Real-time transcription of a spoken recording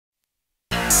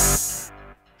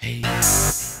Hey,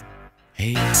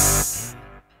 hey.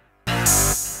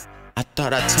 I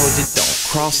thought I told you don't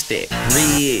cross that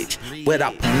bridge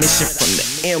without permission from the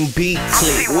MB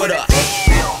clique. What up?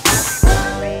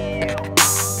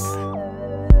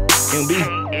 MB?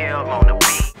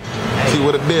 See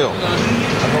what it deal.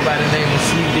 I go by the name of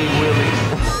Sweet Dick Willie.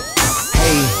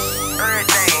 Hey.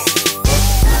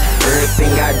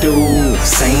 Everything I do,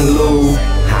 St. Lou.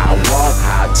 How I walk,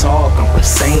 how I talk, I'm from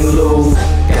St. Lou.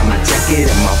 Got my jacket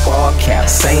and my ball cap,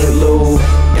 St. Lou.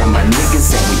 Got my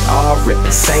niggas and we all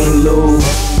rippin' St. Lou.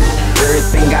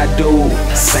 Everything I do,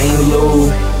 St. Lou.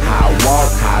 How I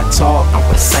walk, how I talk, I'm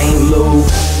from St. Lou.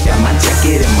 Got my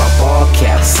jacket and my ball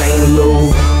cap, St.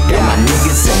 Lou. Got my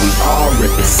niggas and we all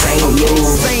rippin' St. Lou.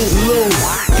 St. Lou,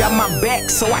 got my back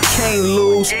so I can't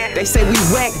lose. They say we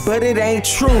whack, but it ain't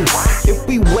true. If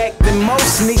we whack, then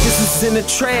most niggas is in the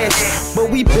trash. But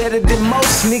we better than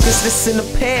most niggas that's in the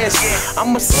past.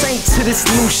 I'm a saint to this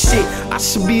new shit. I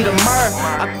should be the mayor.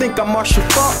 I think I'm Marshall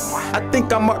Falk. I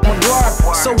think I'm Mark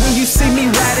McGuire. So when you see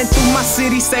me riding through my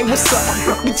city, say what's up.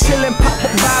 If we chillin', pop a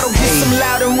bottle, get some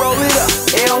loud and roll it up.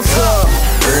 L's up.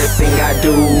 Everything I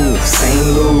do, St.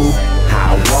 Lou.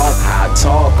 How I walk, how I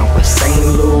talk, I'm from St.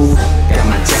 Lou. Got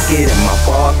my jacket and my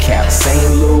ball cap,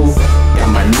 St. Lou. Got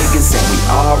my niggas and we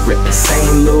all rippin'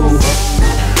 St. Lou.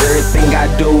 Everything I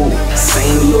do,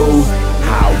 St. Lou.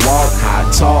 How I walk, how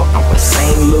I talk, I'm from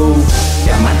St. Lou.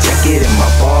 Got my jacket and my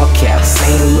ball cap,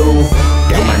 St. Lou.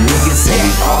 Got my niggas and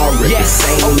we all rippin'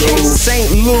 St. Lou.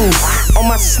 St. Lou, on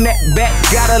my snapback.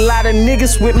 Got a lot of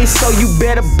niggas with me, so you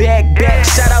better back.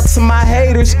 Shout out to my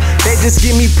haters, they just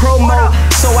give me promo.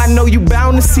 So I know you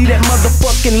bound to see that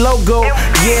motherfucking logo.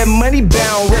 Yeah, money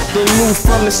bound, rep the Lou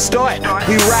from the start.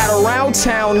 We ride around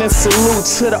town and salute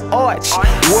to the arch.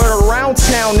 Word around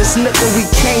town, there's nothing we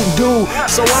can't do.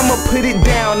 So I'ma put it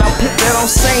down, I'll put that on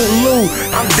St. Lou.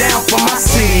 I'm down for my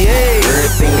city, hey.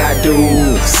 Everything I do,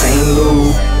 St.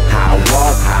 Lou. How I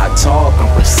walk, how I talk, I'm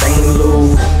from St.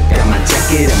 Lou. Got my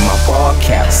jacket and my ball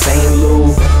cap, St. Lou.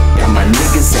 Got my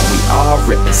niggas and we all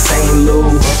rippin' St. Lou.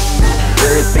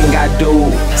 Everything I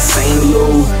do, St.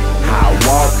 Lou. How I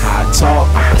walk, how I talk,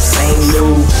 I'm from St.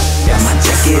 Lou. Got my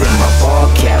jacket and my ball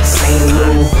cap, St.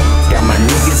 Lou. Got my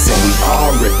niggas and we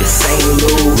all rippin' St.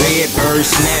 Lou. Redbird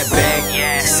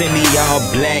snapback, send me all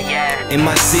black. In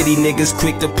my city, niggas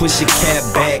quick to push a cap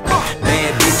back.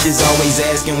 Bad bitches always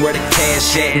asking where the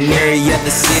cash at. In every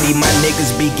other city, my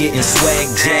niggas be getting swag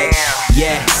jacked.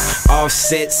 Yeah,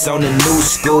 offsets on the new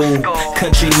school.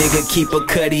 Country nigga keep a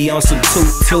cutty on some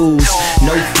tutus.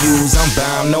 No views, I'm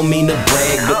bound, no mean to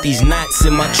brag, but these knots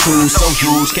in my trues so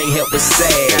huge, can't help but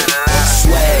sag.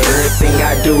 Swag, everything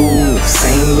I do,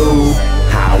 St. Lou.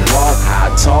 How I walk, how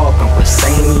I talk, I'm from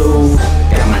St. Lou.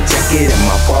 Got my jacket and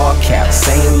my ball cap,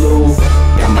 St. Lou.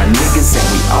 Got my niggas and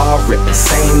we all rippin'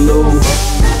 St. Lou.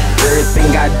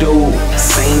 Everything I do,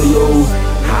 St. Lou.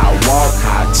 How I walk,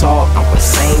 how I talk, I'm from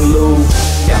St. Lou.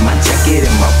 Got my jacket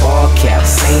and my ball cap,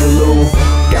 St. Lou.